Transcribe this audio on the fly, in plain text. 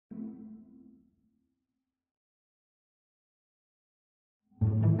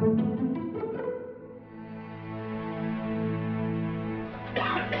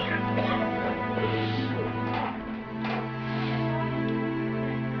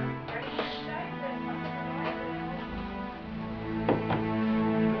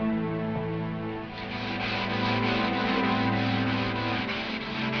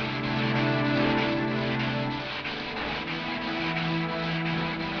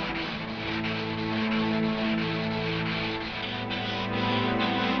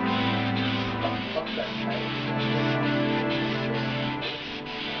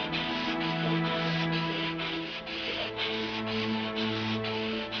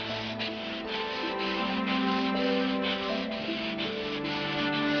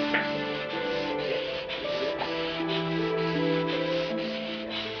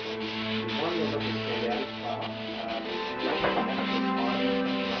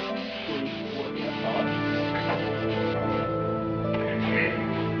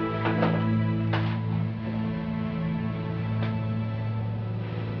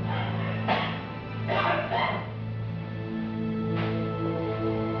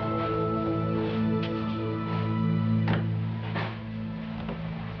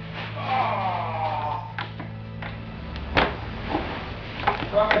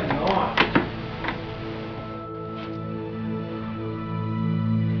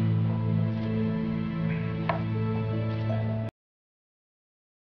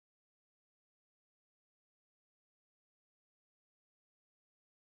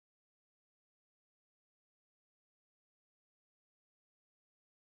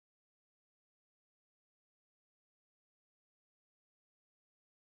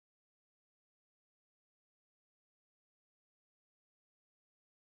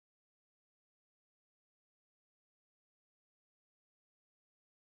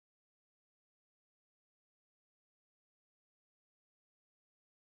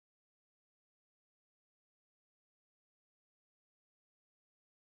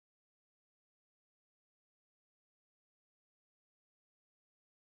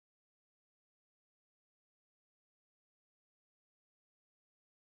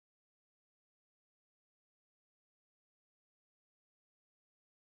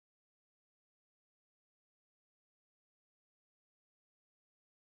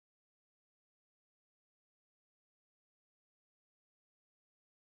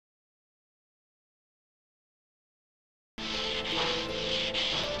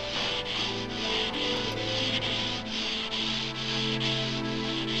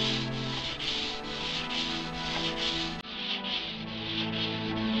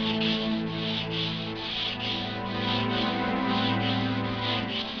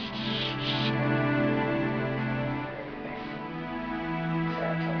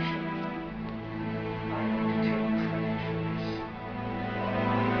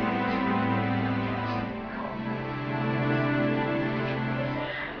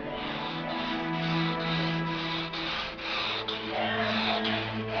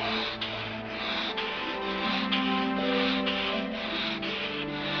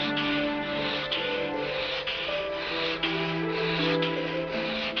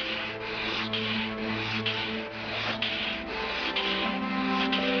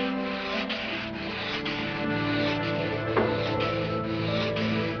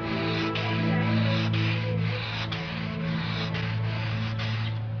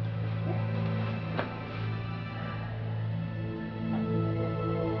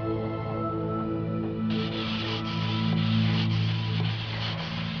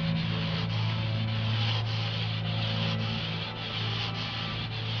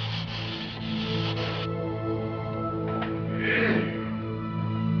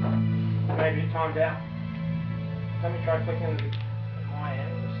maybe it timed out. Let me try clicking at my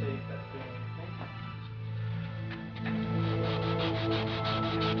end to see if that's doing anything.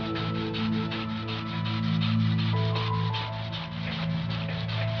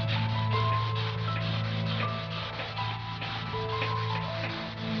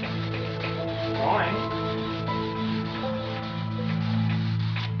 Trying.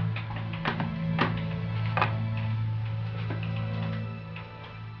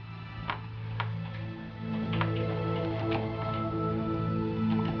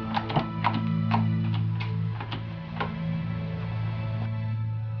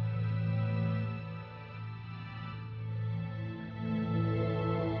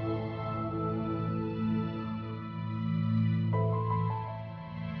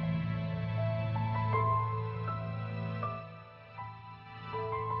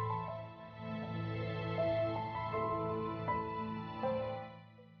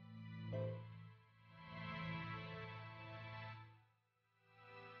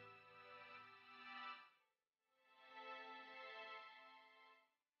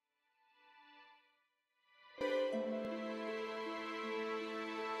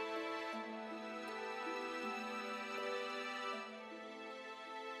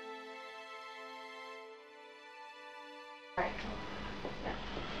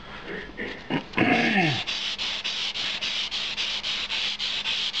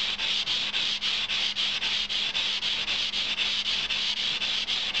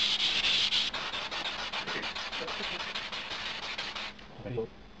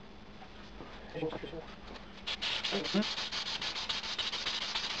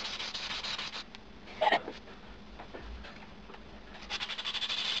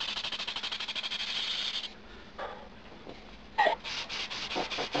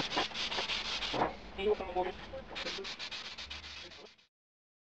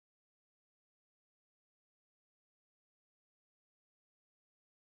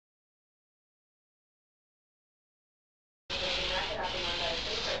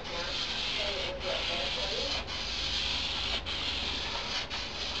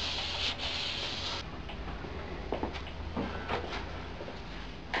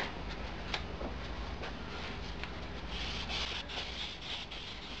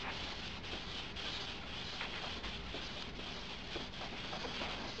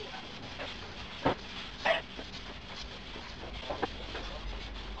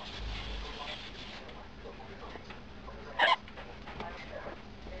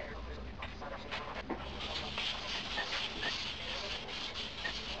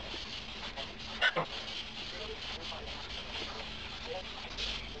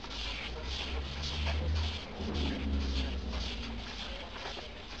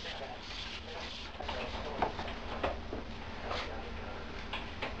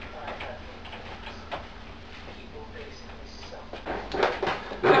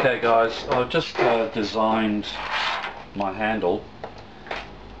 Okay guys, I've just designed my handle,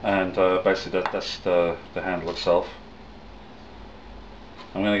 and basically that's the handle itself.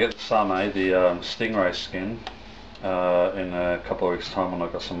 I'm going to get the Same, the stingray skin, in a couple of weeks time when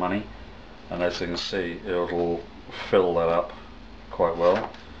I've got some money, and as you can see it'll fill that up quite well.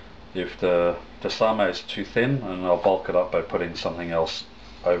 If the Same is too thin, and I'll bulk it up by putting something else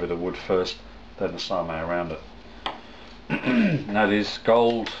over the wood first, then the Same around it. Now these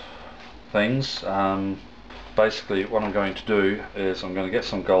gold things, basically what I'm going to do is I'm going to get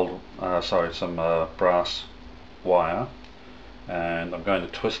some brass wire, and I'm going to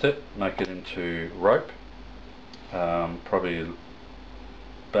twist it, make it into rope, probably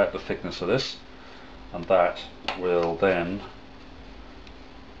about the thickness of this, and that will then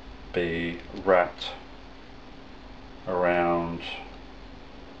be wrapped around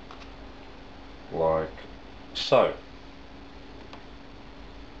like so,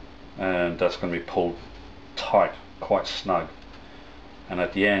 and that's going to be pulled tight, quite snug, and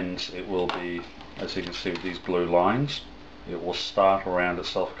at the ends it will be, as you can see with these blue lines, it will start around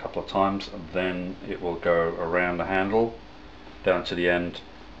itself a couple of times, and then it will go around the handle down to the end,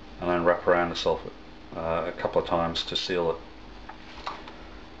 and then wrap around itself a couple of times to seal it.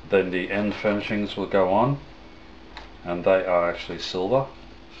 Then the end furnishings will go on, and they are actually silver.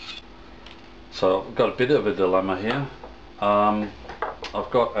 So I've got a bit of a dilemma here. I've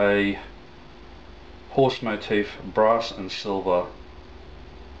got a horse motif brass and silver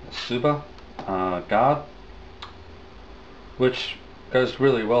Tsuba guard, which goes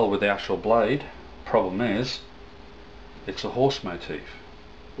really well with the actual blade. Problem is, it's a horse motif,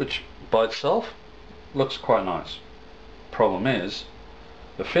 which by itself looks quite nice. Problem is,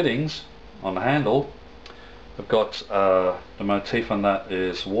 the fittings on the handle, I've got the motif on that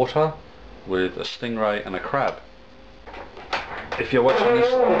is water, with a stingray and a crab. If you're watching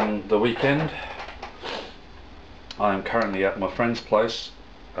this on the weekend, I am currently at my friend's place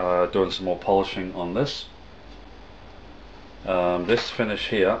doing some more polishing on this. This finish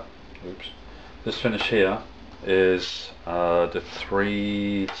here is the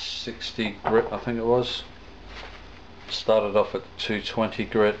 360 grit, I think it was. Started off at 220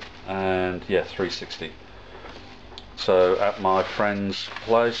 grit and yeah, 360. So at my friend's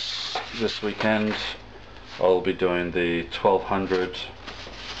place this weekend I'll be doing the 1200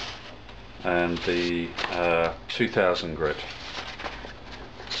 and the 2000 grit.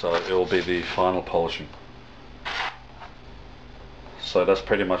 So it will be the final polishing. So that's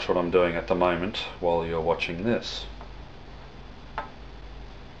pretty much what I'm doing at the moment while you're watching this.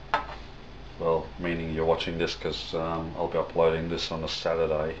 Well, meaning you're watching this because I'll be uploading this on a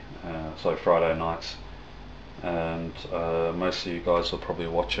Saturday, so Friday nights, and most of you guys will probably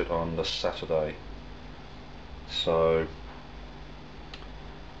watch it on the Saturday. So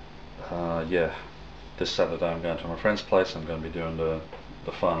yeah, this Saturday I'm going to my friend's place. I'm going to be doing the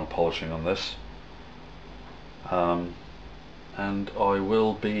final polishing on this, and I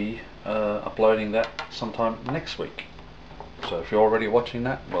will be uploading that sometime next week. So if you're already watching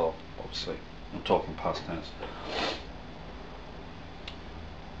that, well, obviously I'm talking past tense.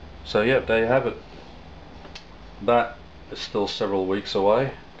 So yeah, there you have it. That is still several weeks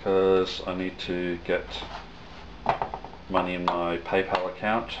away because I need to get money in my PayPal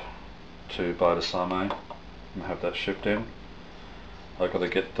account to buy the same and have that shipped in. I've got to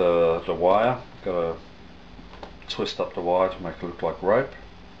get the wire, got to twist up the wire to make it look like rope.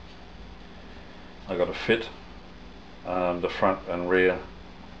 I've got to fit the front and rear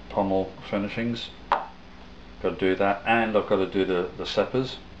pommel finishings, got to do that, and I've got to do the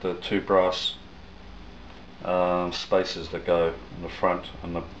seppers, the two brass spaces that go in the front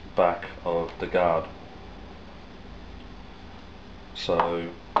and the back of the guard. So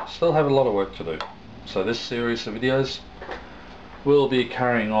still have a lot of work to do. So this series of videos will be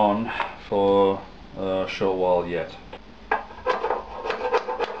carrying on for a short while yet.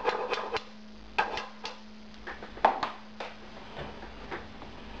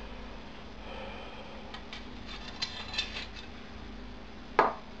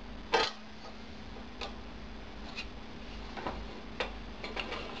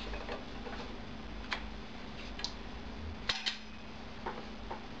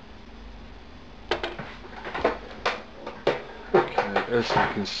 As you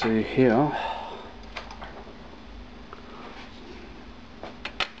can see here,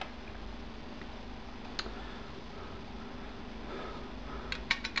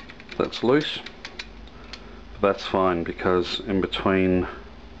 that's loose, but that's fine because in between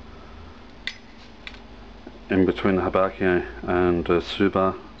the Habaki and the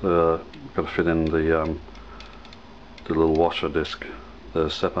Tsuba, got to fit in the little washer disc, the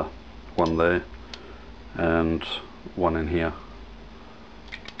sepper, one there and one in here.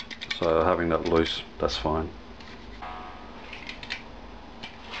 So having that loose, that's fine.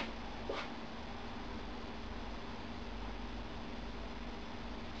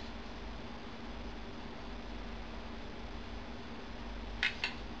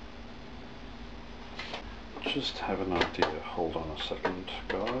 Just have an idea, hold on a second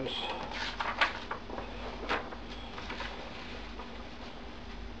guys.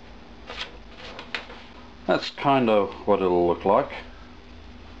 That's kind of what it'll look like.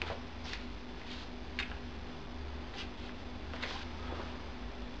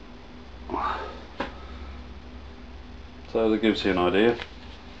 So that gives you an idea.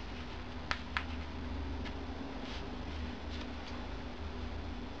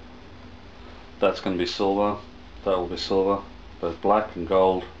 That's going to be silver, that will be silver, both black and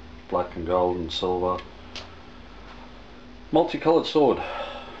gold and silver. Multicolored sword,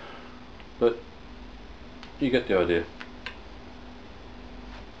 but you get the idea.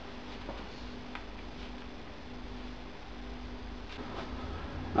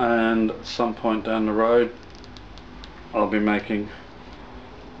 And at some point down the road I'll be making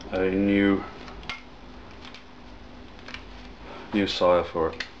a new sire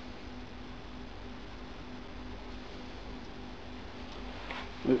for it.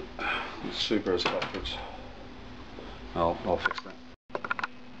 The super is backwards. I'll fix that.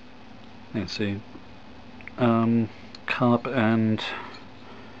 Let's see. Carp and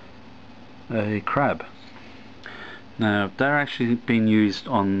a crab. Now they're actually being used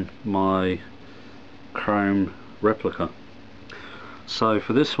on my chrome replica. So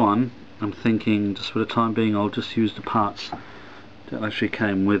for this one I'm thinking just for the time being I'll just use the parts that actually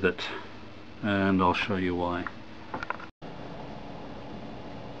came with it, and I'll show you why.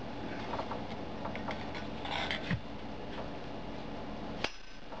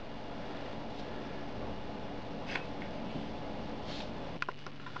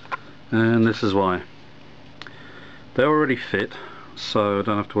 and this is why. They already fit, so I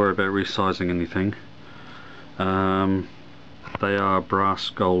don't have to worry about resizing anything. They are brass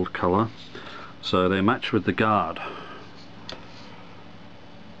gold colour, so they match with the guard.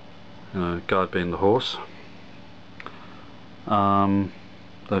 Guard being the horse.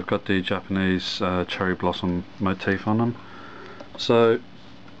 They've got the Japanese cherry blossom motif on them. So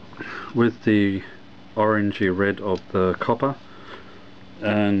with the orangey red of the copper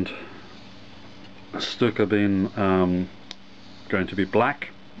and Tsuka being going to be black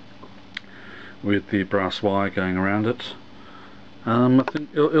with the brass wire going around it, I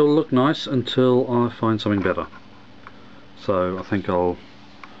think it'll look nice until I find something better. So I think I'll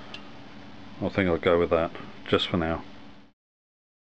go with that just for now.